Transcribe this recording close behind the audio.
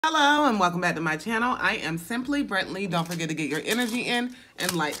Hello and welcome back to my channel. I am Simply Brentley. Don't forget to get your energy in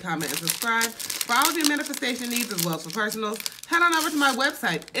and like, comment, and subscribe. For all of your manifestation needs as well as for personals, head on over to my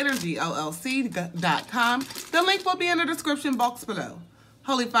website, energyllc.com. The link will be in the description box below.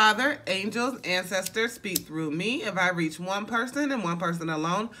 Holy Father, angels, ancestors, speak through me. If I reach one person and one person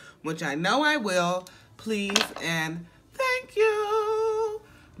alone, which I know I will, please and thank you.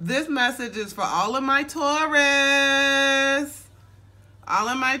 This message is for all of my Taurus. All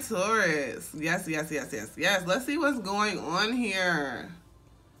of my Taurus. Yes. Let's see what's going on here.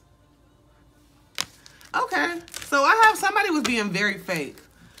 Okay. So I have somebody was being very fake.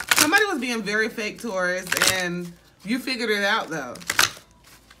 Somebody was being very fake, Taurus, and you figured it out, though.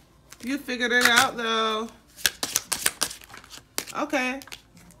 You figured it out, though. Okay.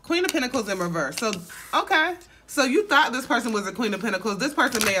 Queen of Pentacles in reverse. So, okay. So you thought this person was a Queen of Pentacles. This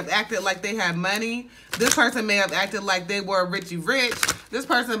person may have acted like they had money. This person may have acted like they were Richie Rich. This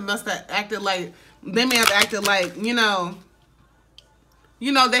person must have acted like, they may have acted like, you know,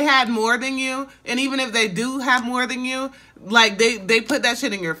 they had more than you. And even if they do have more than you, like they put that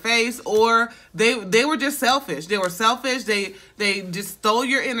shit in your face, or they were just selfish. They were selfish. They just stole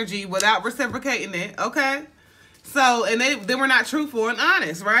your energy without reciprocating it. Okay. So, and they were not truthful and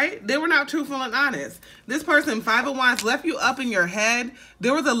honest, right? They were not truthful and honest. This person, Five of Wands, left you up in your head.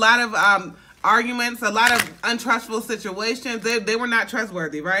 There was a lot of arguments, a lot of untrustful situations. They were not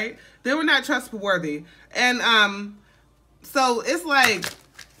trustworthy, right? They were not trustworthy. And so it's like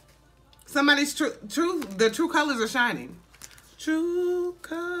somebody's the true colors are shining. True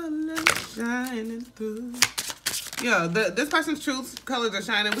colors shining through. Yeah, this person's true colors are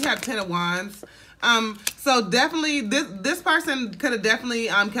shining. We have 10 of Wands. So definitely this person could have definitely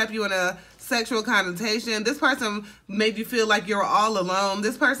kept you in a sexual connotation. This person made you feel like you're all alone.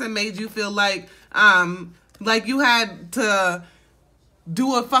 This person made you feel like you had to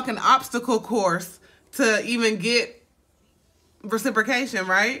do a fucking obstacle course to even get reciprocation,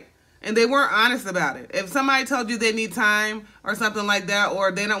 right? And they weren't honest about it. If somebody told you they need time or something like that,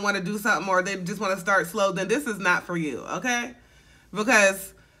 or they don't want to do something, or they just want to start slow, then this is not for you, okay?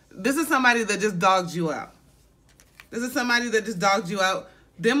 Because this is somebody that just dogs you out. This is somebody that just dogs you out.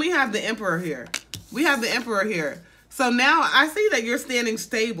 Then we have the Emperor here. We have the Emperor here. So now I see that you're standing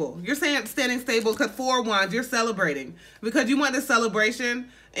stable. You're standing stable because 4 Wands, you're celebrating. Because you want this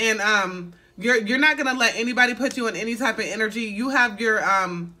celebration, and you're not going to let anybody put you in any type of energy. You have your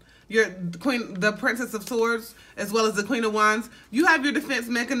Queen, the Princess of Swords, as well as the Queen of Wands. You have your defense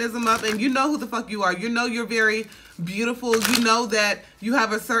mechanism up, and you know who the fuck you are. You know you're very beautiful. You know that you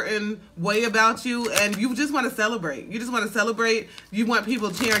have a certain way about you, and you just want to celebrate. You just want to celebrate. You want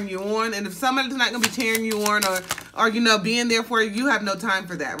people cheering you on, and if somebody's not going to be cheering you on or you know, being there for you, you have no time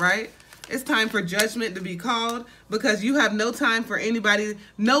for that, right? It's time for judgment to be called, because you have no time for anybody,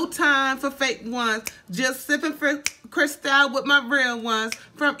 no time for fake ones. Just sipping for crystal with my real ones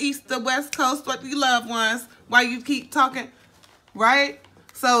from East to West Coast, what you love ones, while you keep talking, right?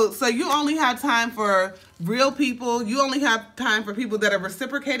 So you only have time for real people. You only have time for people that are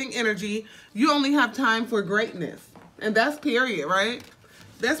reciprocating energy. You only have time for greatness. And that's period, right?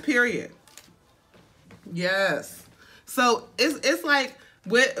 That's period. Yes. So it's like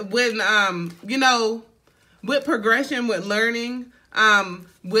when you know, with progression, with learning,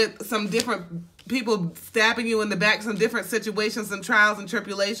 with some different people stabbing you in the back, some different situations, some trials and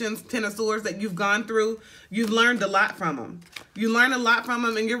tribulations, 10 of Swords that you've gone through, you've learned a lot from them. You learn a lot from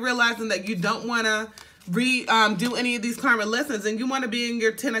them, and you're realizing that you don't want to do any of these karma lessons, and you want to be in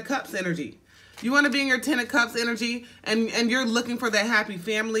your 10 of Cups energy. You want to be in your 10 of Cups energy, and you're looking for that happy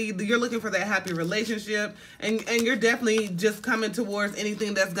family. You're looking for that happy relationship, and you're definitely just coming towards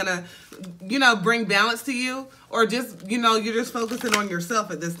anything that's going to, you know, bring balance to you, or just, you know, you're just focusing on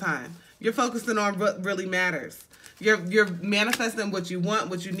yourself at this time. You're focusing on what really matters. You're manifesting what you want,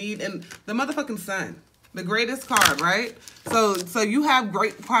 what you need, and the motherfucking sun. The greatest card, right? So you have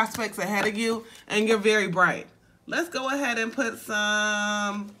great prospects ahead of you, and you're very bright. Let's go ahead and put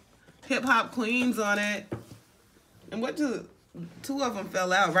some hip-hop queens on it. And what do 2 of them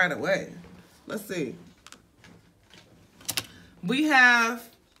fell out right away? Let's see. We have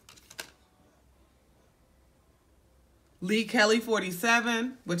Lee Kelly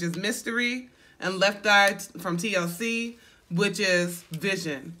 47, which is Mystery, and Left Eye from TLC, which is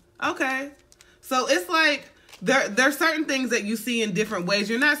Vision. Okay. So it's like there's certain things that you see in different ways.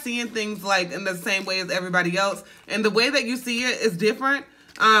 You're not seeing things like in the same way as everybody else, and the way that you see it is different.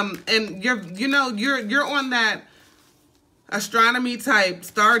 And you're on that astronomy type,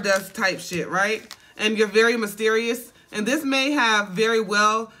 stardust type shit, right? And you're very mysterious. And this may have very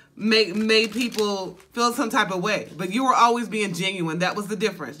well made people feel some type of way. But you were always being genuine. That was the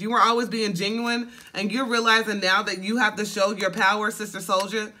difference. You were always being genuine, and you're realizing now that you have to show your power, Sister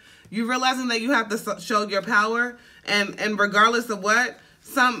Soldier. You're realizing that you have to show your power, and regardless of what,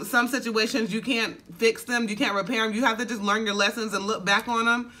 some situations you can't fix them, you can't repair them. You have to just learn your lessons and look back on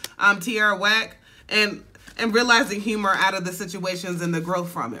them, Tierra Whack, and realize the humor out of the situations and the growth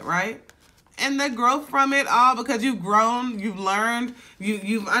from it, right? And the growth from it all, because you've grown, you've learned,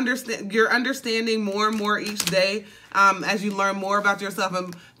 you're understanding more and more each day as you learn more about yourself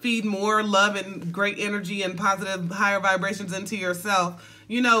and feed more love and great energy and positive higher vibrations into yourself.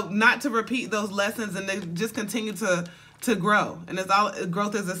 You know, not to repeat those lessons, and they just continue to grow. And it's all,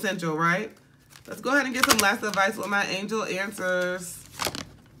 growth is essential, right? Let's go ahead and get some last advice with my angel answers.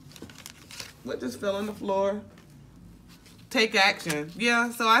 What just fell on the floor? Take action.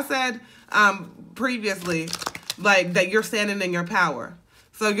 Yeah, so I said previously, like, that you're standing in your power.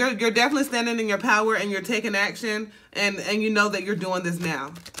 So you're definitely standing in your power, and you're taking action, and you know that you're doing this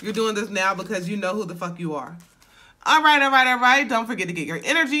now. You're doing this now because you know who the fuck you are. All right. Don't forget to get your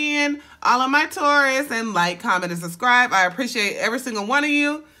energy in. All of my Taurus, and like, comment, and subscribe. I appreciate every single one of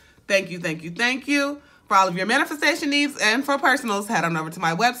you. Thank you. For all of your manifestation needs and for personals, head on over to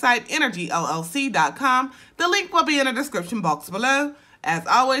my website, energyllc.com. The link will be in the description box below. As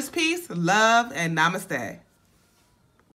always, peace, love, and namaste.